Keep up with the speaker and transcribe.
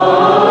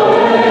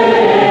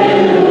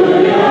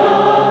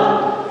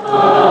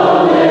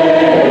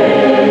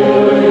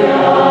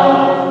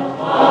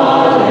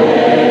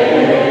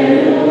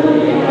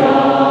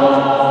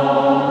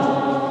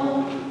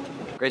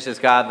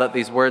God, let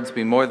these words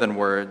be more than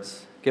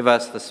words. Give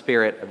us the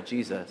Spirit of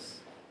Jesus.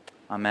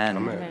 Amen.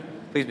 Amen.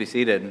 Please be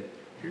seated.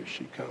 Here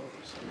she comes.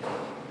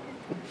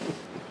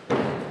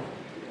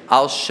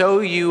 I'll show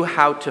you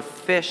how to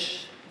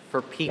fish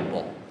for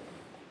people.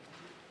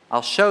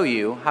 I'll show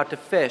you how to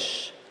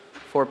fish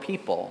for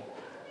people.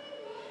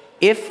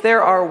 If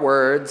there are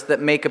words that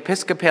make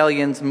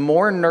Episcopalians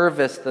more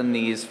nervous than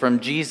these from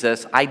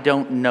Jesus, I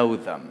don't know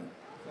them.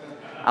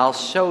 I'll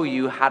show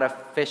you how to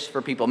fish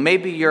for people.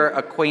 Maybe you're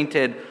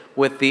acquainted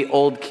with the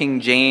old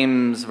King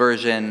James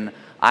version,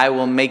 I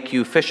will make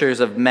you fishers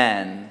of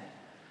men.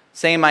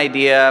 Same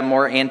idea,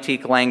 more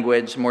antique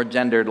language, more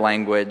gendered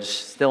language,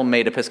 still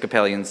made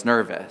Episcopalians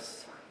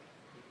nervous.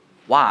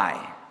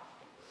 Why?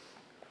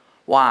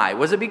 Why?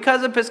 Was it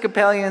because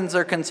Episcopalians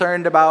are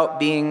concerned about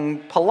being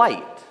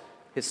polite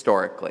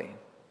historically?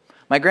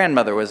 My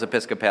grandmother was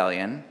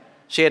Episcopalian.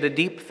 She had a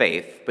deep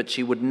faith, but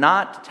she would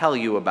not tell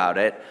you about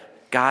it.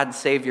 God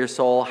save your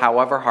soul,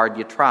 however hard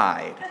you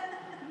tried.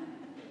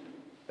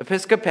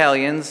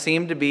 Episcopalians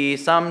seem to be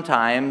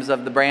sometimes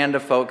of the brand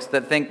of folks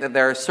that think that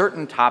there are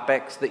certain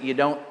topics that you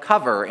don't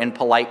cover in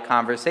polite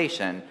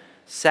conversation.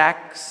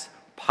 Sex,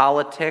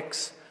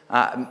 politics.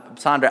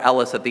 Sandra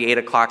Ellis at the 8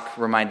 o'clock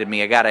reminded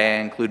me I got to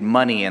include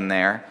money in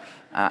there,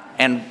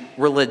 and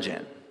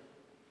religion.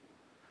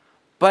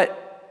 But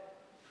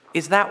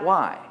is that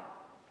why?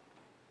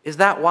 Is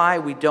that why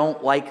we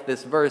don't like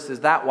this verse? Is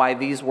that why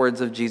these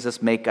words of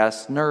Jesus make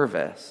us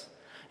nervous?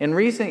 In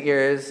recent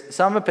years,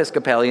 some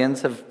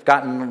Episcopalians have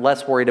gotten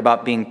less worried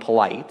about being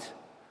polite,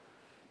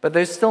 but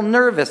there's still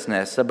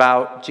nervousness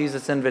about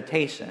Jesus'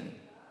 invitation.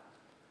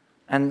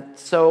 And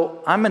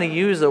so I'm going to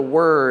use a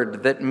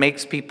word that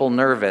makes people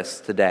nervous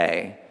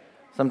today.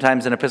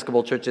 Sometimes in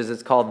Episcopal churches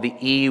it's called the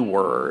E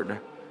word.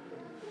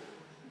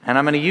 And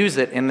I'm going to use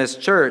it in this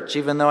church,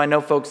 even though I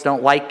know folks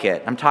don't like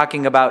it. I'm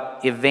talking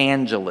about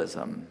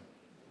evangelism.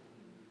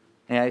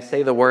 And I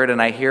say the word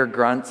and I hear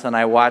grunts and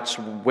I watch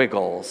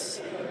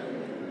wiggles.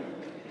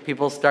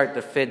 People start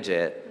to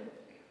fidget.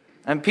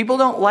 And people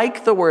don't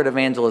like the word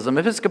evangelism.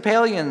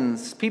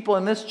 Episcopalians, people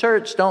in this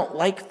church don't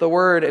like the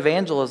word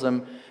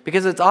evangelism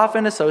because it's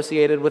often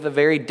associated with a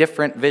very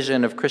different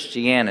vision of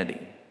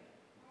Christianity.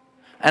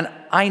 And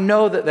I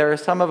know that there are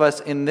some of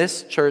us in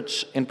this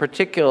church in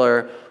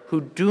particular who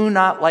do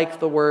not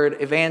like the word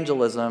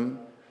evangelism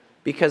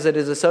because it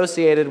is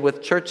associated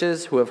with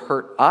churches who have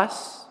hurt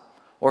us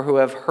or who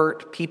have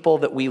hurt people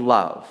that we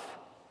love.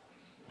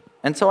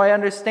 And so I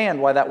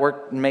understand why that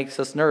word makes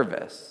us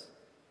nervous.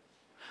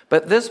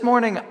 But this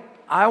morning,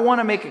 I want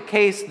to make a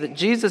case that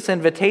Jesus'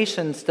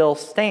 invitation still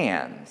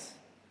stands.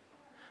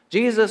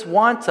 Jesus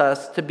wants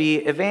us to be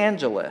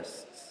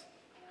evangelists.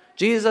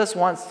 Jesus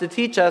wants to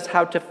teach us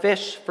how to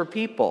fish for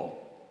people.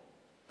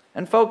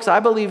 And folks, I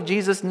believe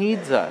Jesus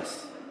needs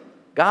us.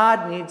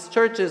 God needs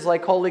churches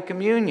like Holy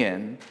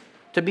Communion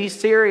to be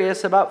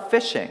serious about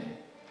fishing.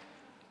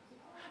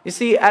 You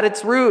see, at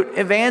its root,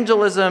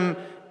 evangelism,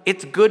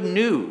 it's good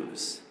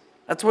news.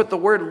 That's what the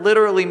word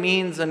literally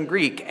means in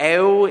Greek.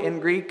 Eo in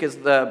Greek is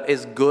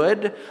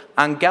good.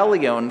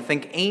 Angelion,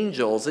 think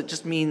angels. It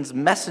just means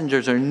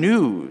messengers or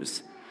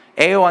news.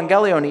 Eo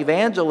angelion,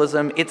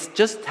 evangelism, it's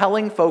just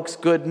telling folks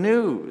good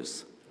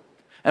news.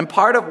 And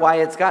part of why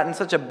it's gotten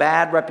such a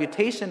bad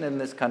reputation in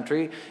this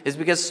country is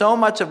because so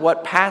much of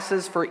what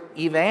passes for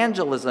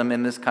evangelism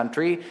in this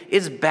country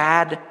is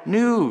bad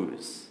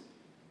news.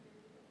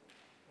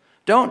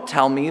 Don't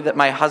tell me that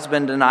my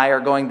husband and I are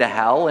going to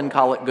hell and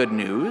call it good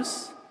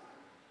news.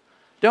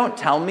 Don't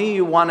tell me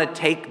you want to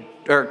take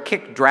or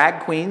kick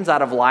drag queens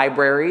out of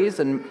libraries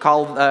and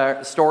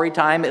call story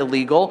time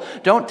illegal.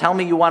 Don't tell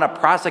me you want to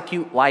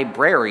prosecute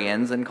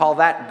librarians and call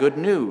that good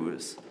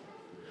news.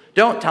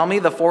 Don't tell me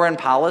the foreign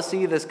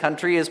policy this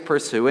country is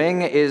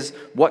pursuing is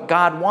what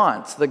God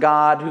wants, the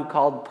God who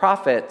called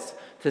prophets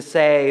to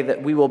say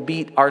that we will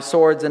beat our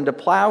swords into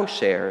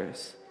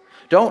plowshares.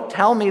 Don't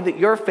tell me that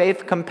your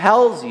faith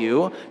compels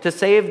you to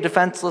save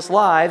defenseless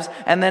lives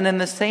and then in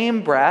the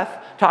same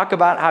breath talk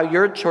about how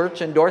your church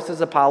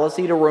endorses a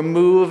policy to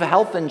remove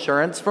health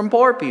insurance from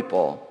poor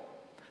people.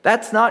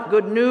 That's not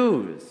good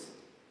news.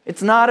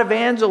 It's not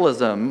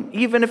evangelism,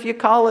 even if you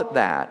call it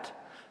that.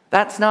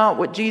 That's not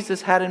what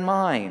Jesus had in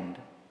mind.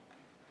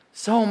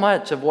 So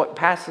much of what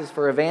passes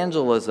for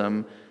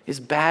evangelism is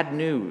bad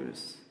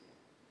news.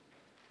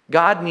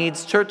 God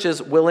needs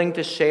churches willing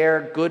to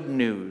share good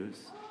news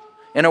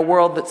in a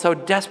world that so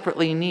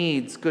desperately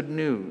needs good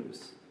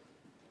news.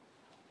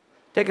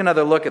 Take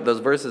another look at those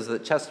verses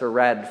that Chester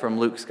read from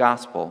Luke's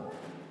Gospel.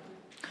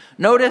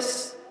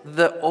 Notice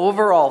the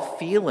overall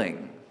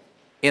feeling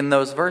in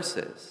those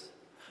verses.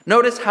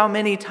 Notice how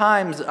many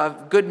times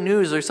of good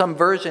news or some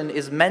version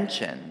is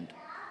mentioned.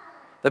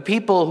 The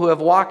people who have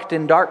walked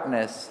in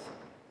darkness,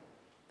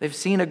 they've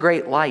seen a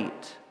great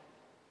light.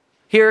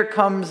 Here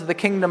comes the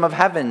kingdom of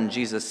heaven,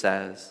 Jesus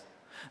says.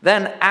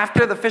 Then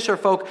after the fisher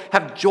folk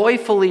have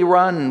joyfully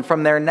run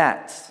from their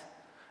nets,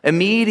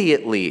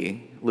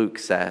 immediately, Luke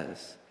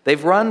says,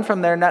 They've run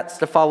from their nets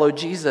to follow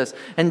Jesus.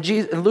 And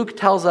Luke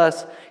tells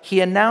us he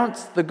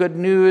announced the good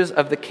news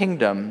of the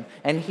kingdom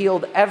and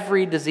healed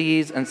every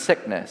disease and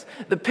sickness.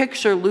 The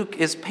picture Luke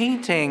is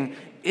painting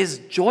is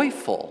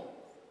joyful.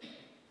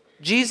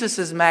 Jesus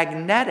is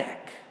magnetic.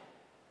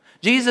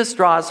 Jesus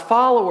draws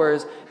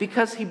followers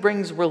because he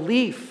brings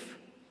relief.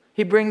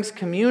 He brings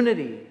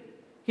community.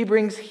 He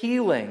brings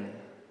healing.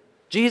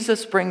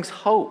 Jesus brings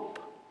hope.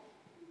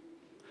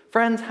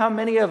 Friends, how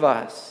many of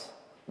us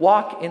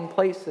walk in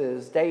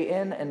places day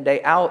in and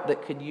day out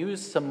that could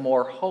use some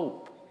more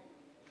hope?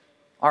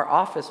 Our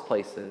office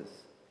places,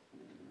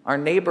 our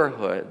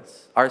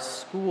neighborhoods, our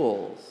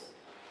schools,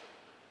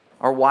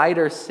 our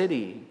wider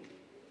city.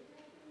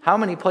 How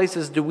many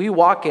places do we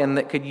walk in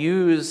that could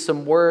use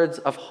some words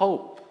of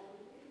hope?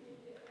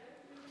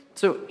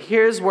 So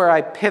here's where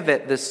I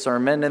pivot this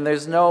sermon, and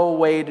there's no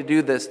way to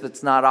do this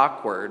that's not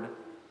awkward.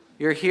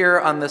 You're here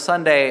on the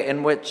Sunday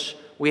in which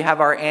we have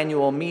our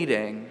annual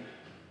meeting,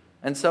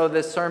 and so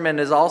this sermon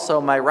is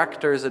also my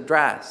rector's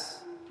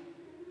address.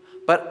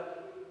 But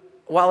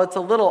while it's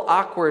a little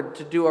awkward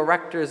to do a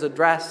rector's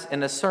address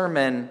in a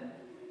sermon,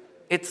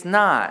 it's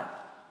not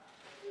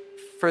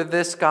for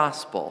this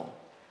gospel.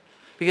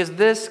 Because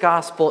this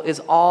gospel is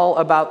all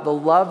about the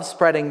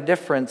love-spreading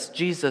difference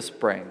Jesus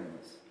brings.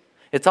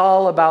 It's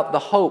all about the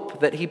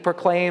hope that he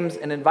proclaims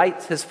and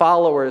invites his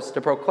followers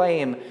to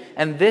proclaim.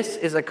 And this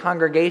is a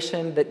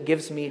congregation that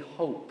gives me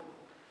hope.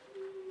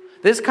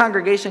 This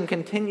congregation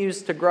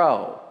continues to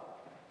grow.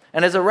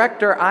 And as a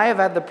rector, I have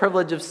had the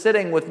privilege of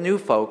sitting with new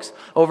folks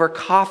over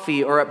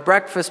coffee or at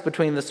breakfast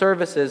between the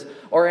services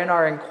or in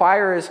our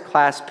Inquirers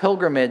class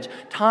pilgrimage.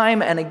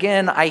 Time and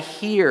again, I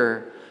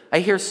hear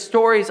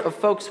stories of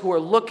folks who are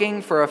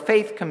looking for a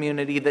faith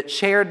community that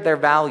shared their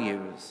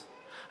values.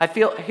 I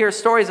hear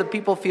stories of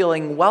people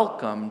feeling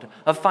welcomed,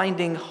 of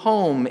finding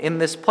home in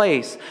this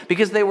place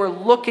because they were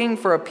looking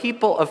for a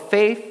people of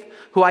faith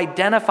who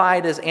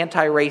identified as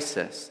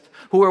anti-racist,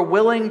 who were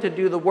willing to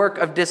do the work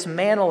of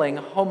dismantling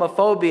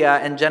homophobia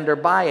and gender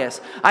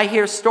bias. I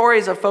hear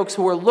stories of folks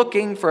who were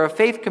looking for a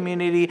faith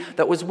community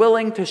that was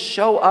willing to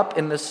show up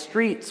in the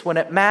streets when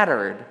it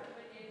mattered.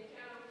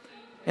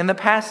 In the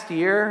past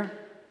year,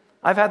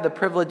 I've had the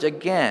privilege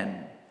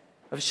again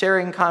of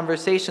sharing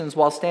conversations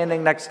while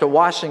standing next to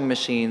washing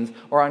machines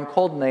or on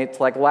cold nights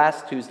like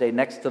last Tuesday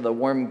next to the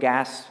warm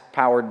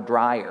gas-powered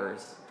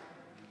dryers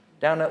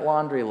down at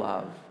Laundry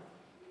Love.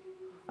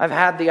 I've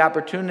had the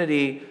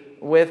opportunity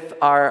with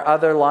our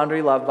other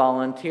Laundry Love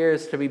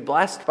volunteers to be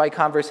blessed by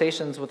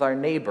conversations with our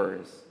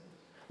neighbors,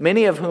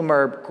 many of whom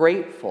are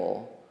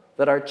grateful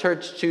that our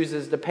church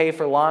chooses to pay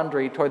for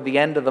laundry toward the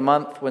end of the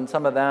month when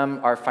some of them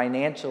are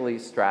financially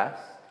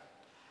stressed.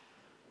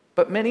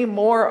 But many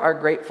more are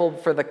grateful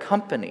for the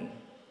company.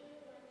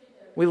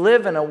 We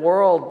live in a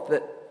world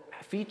that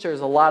features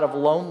a lot of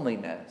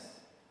loneliness.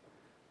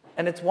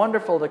 And it's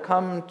wonderful to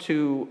come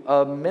to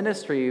a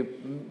ministry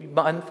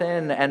month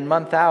in and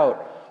month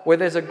out where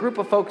there's a group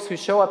of folks who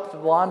show up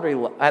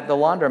at the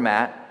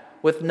laundromat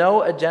with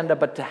no agenda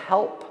but to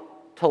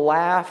help, to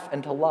laugh,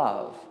 and to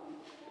love.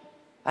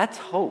 That's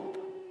hope.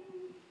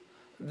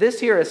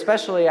 This year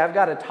especially, I've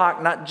got to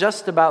talk not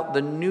just about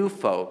the new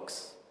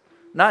folks,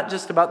 not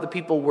just about the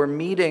people we're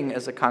meeting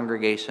as a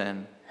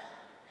congregation.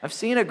 I've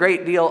seen a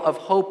great deal of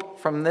hope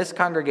from this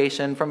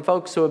congregation from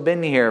folks who have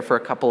been here for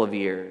a couple of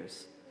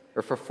years,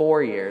 or for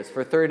 4 years,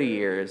 for 30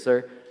 years,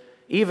 or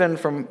even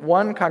from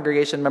one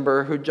congregation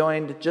member who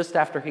joined just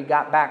after he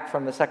got back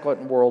from the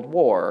Second World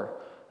War.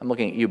 I'm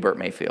looking at you, Burt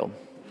Mayfield.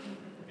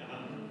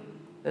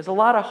 There's a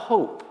lot of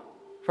hope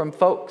from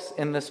folks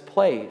in this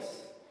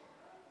place.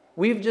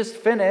 We've just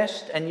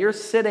finished, and you're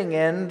sitting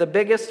in the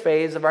biggest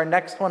phase of our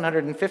next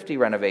 150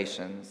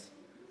 renovations.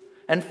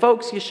 And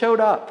folks, you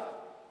showed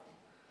up.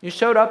 You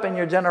showed up in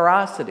your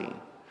generosity.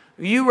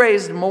 You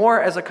raised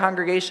more as a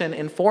congregation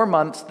in 4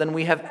 months than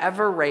we have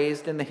ever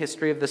raised in the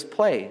history of this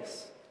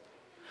place.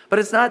 But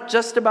it's not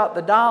just about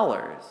the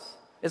dollars.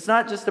 It's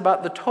not just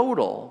about the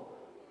total.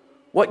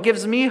 What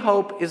gives me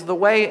hope is the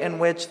way in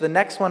which the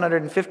next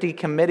 150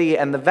 committee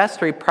and the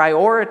vestry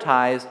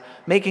prioritized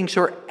making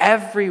sure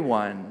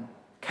everyone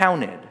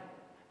counted.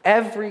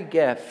 Every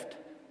gift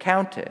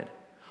counted.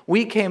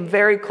 We came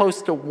very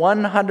close to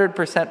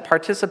 100%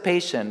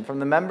 participation from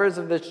the members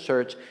of this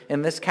church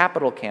in this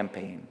capital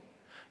campaign.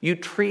 You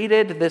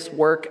treated this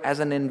work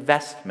as an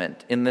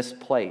investment in this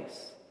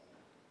place.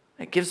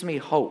 It gives me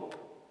hope.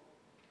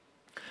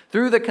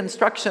 Through the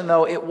construction,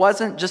 though, it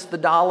wasn't just the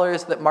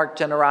dollars that marked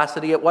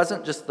generosity. It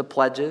wasn't just the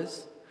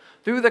pledges.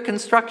 Through the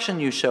construction,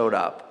 you showed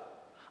up.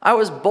 I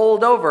was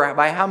bowled over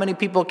by how many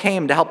people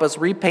came to help us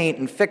repaint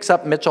and fix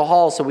up Mitchell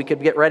Hall so we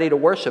could get ready to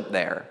worship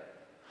there.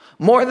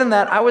 More than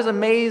that, I was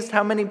amazed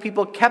how many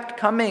people kept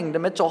coming to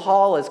Mitchell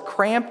Hall, as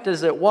cramped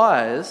as it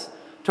was,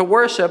 to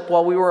worship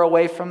while we were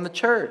away from the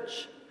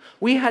church.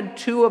 We had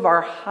 2 of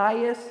our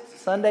highest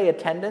Sunday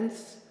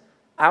attendance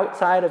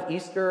outside of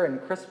Easter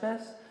and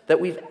Christmas that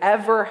we've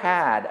ever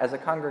had as a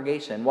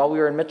congregation while we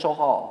were in Mitchell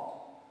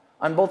Hall.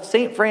 On both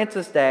St.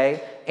 Francis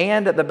Day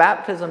and at the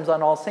baptisms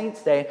on All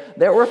Saints Day,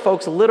 there were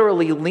folks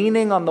literally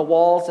leaning on the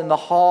walls in the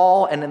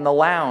hall and in the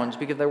lounge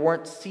because there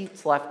weren't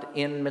seats left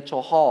in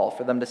Mitchell Hall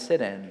for them to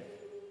sit in.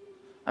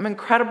 I'm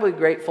incredibly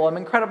grateful. I'm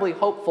incredibly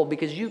hopeful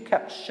because you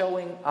kept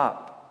showing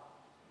up.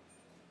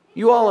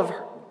 You all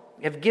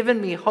have given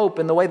me hope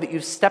in the way that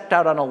you've stepped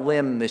out on a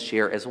limb this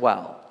year as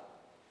well.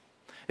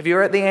 If you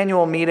were at the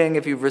annual meeting,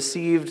 if you've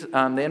received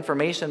the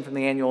information from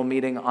the annual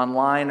meeting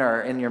online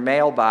or in your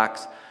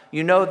mailbox,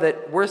 you know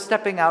that we're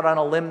stepping out on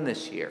a limb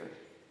this year.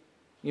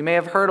 You may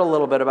have heard a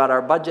little bit about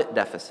our budget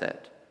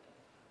deficit,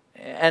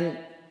 and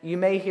you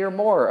may hear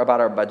more about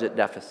our budget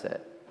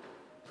deficit.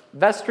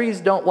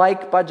 Vestries don't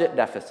like budget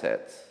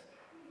deficits,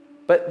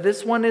 but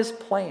this one is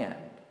planned.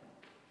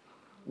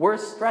 We're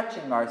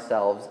stretching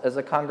ourselves as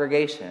a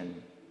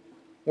congregation.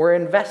 We're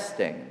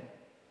investing.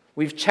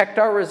 We've checked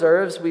our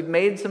reserves, we've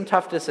made some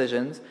tough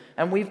decisions,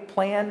 and we've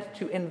planned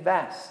to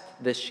invest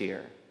this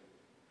year.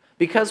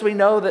 Because we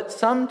know that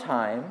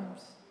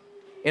sometimes,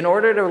 in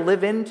order to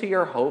live into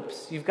your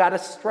hopes, you've got to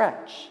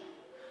stretch.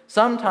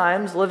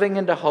 Sometimes living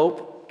into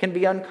hope can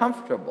be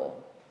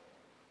uncomfortable.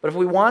 But if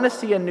we want to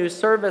see a new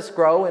service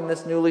grow in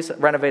this newly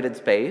renovated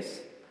space,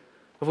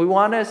 if we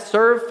want to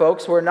serve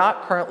folks who are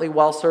not currently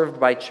well served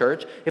by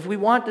church, if we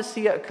want to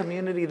see a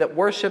community that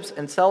worships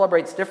and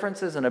celebrates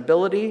differences in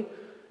ability,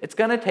 it's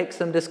going to take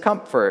some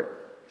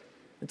discomfort.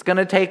 It's going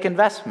to take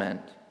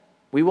investment.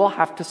 We will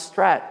have to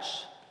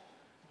stretch.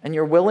 And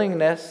your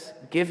willingness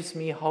gives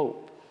me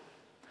hope.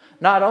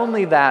 Not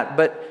only that,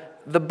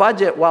 but the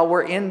budget, while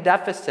we're in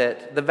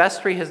deficit, the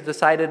vestry has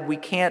decided we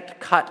can't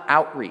cut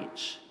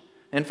outreach.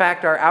 In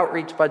fact, our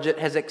outreach budget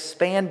has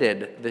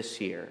expanded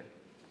this year.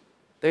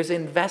 There's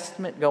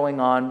investment going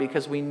on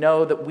because we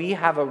know that we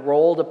have a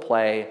role to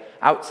play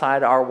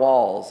outside our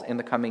walls in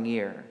the coming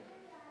year.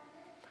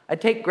 I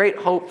take great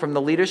hope from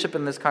the leadership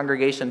in this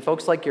congregation,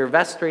 folks like your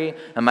vestry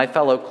and my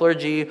fellow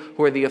clergy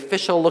who are the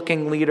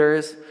official-looking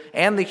leaders,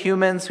 and the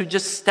humans who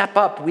just step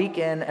up week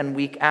in and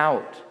week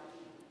out.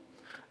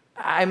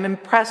 I'm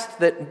impressed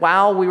that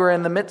while we were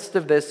in the midst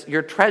of this,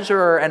 your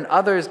treasurer and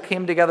others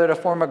came together to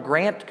form a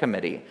grant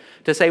committee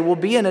to say we'll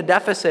be in a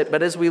deficit,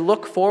 but as we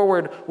look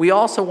forward, we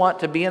also want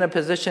to be in a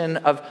position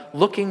of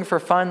looking for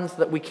funds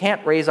that we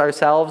can't raise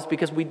ourselves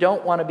because we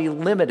don't want to be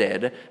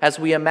limited as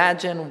we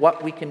imagine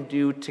what we can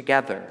do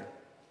together.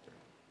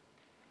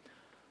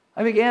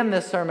 I began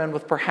this sermon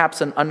with perhaps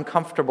an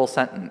uncomfortable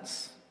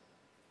sentence.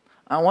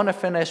 I want to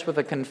finish with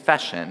a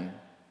confession.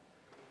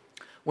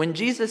 When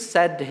Jesus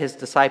said to his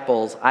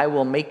disciples, "I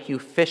will make you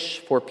fish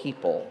for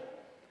people,"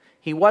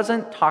 he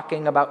wasn't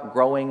talking about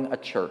growing a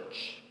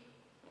church.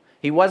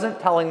 He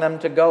wasn't telling them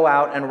to go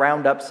out and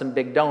round up some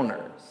big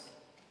donors.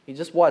 He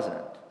just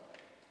wasn't.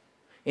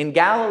 In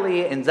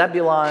Galilee, in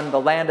Zebulun, the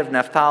land of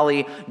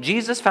Naphtali,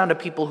 Jesus found a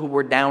people who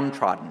were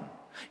downtrodden.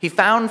 He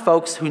found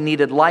folks who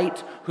needed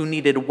light, who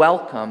needed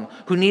welcome,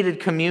 who needed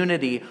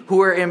community, who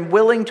were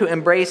willing to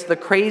embrace the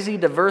crazy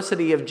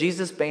diversity of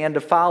Jesus' band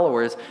of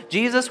followers.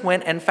 Jesus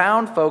went and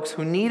found folks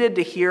who needed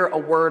to hear a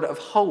word of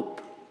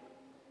hope.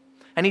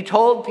 And he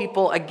told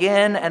people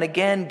again and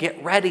again,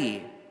 get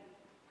ready.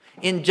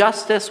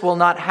 Injustice will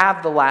not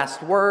have the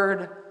last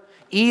word.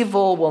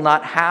 Evil will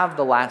not have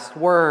the last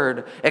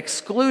word.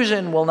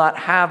 Exclusion will not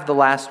have the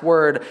last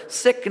word.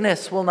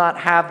 Sickness will not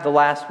have the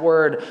last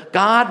word.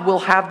 God will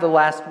have the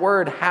last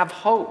word. Have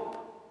hope.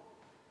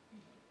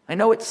 I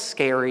know it's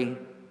scary.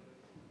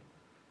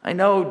 I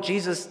know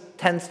Jesus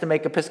tends to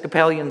make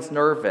Episcopalians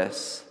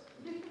nervous.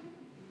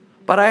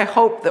 But I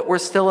hope that we're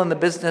still in the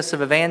business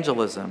of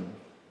evangelism.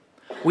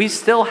 We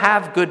still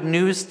have good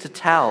news to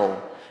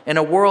tell in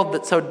a world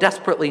that so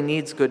desperately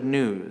needs good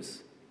news.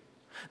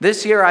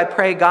 This year, I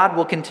pray God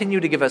will continue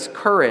to give us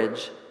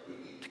courage,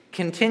 to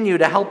continue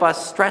to help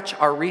us stretch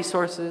our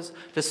resources,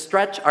 to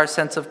stretch our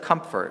sense of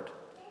comfort.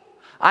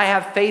 I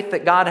have faith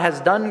that God has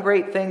done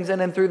great things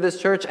in and through this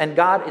church, and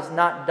God is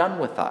not done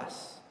with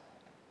us.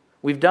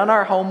 We've done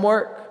our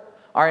homework.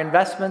 Our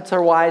investments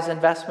are wise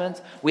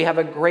investments. We have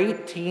a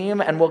great team,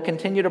 and we'll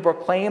continue to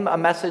proclaim a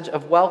message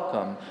of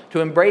welcome,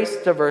 to embrace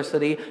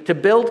diversity, to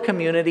build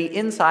community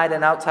inside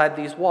and outside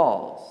these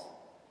walls.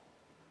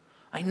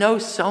 I know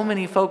so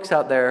many folks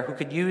out there who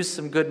could use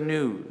some good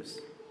news.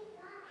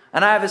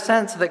 And I have a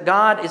sense that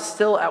God is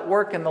still at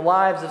work in the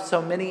lives of so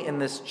many in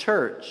this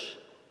church.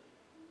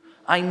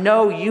 I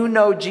know you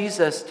know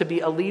Jesus to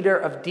be a leader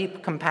of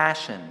deep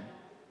compassion.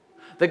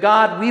 The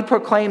God we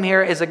proclaim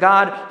here is a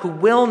God who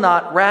will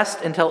not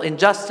rest until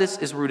injustice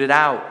is rooted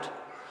out.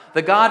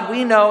 The God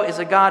we know is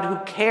a God who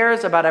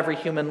cares about every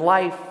human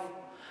life.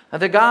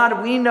 The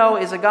God we know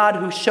is a God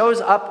who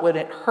shows up when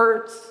it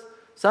hurts,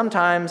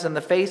 sometimes in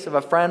the face of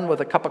a friend with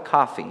a cup of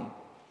coffee.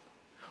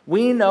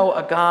 We know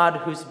a God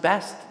whose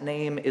best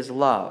name is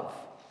love.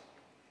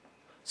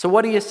 So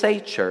what do you say,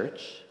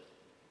 church?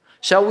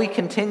 Shall we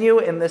continue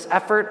in this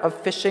effort of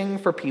fishing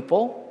for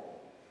people?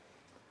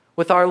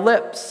 With our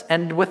lips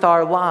and with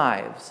our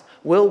lives,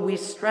 will we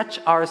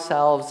stretch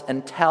ourselves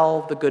and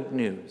tell the good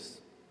news?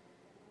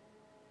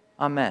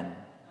 Amen.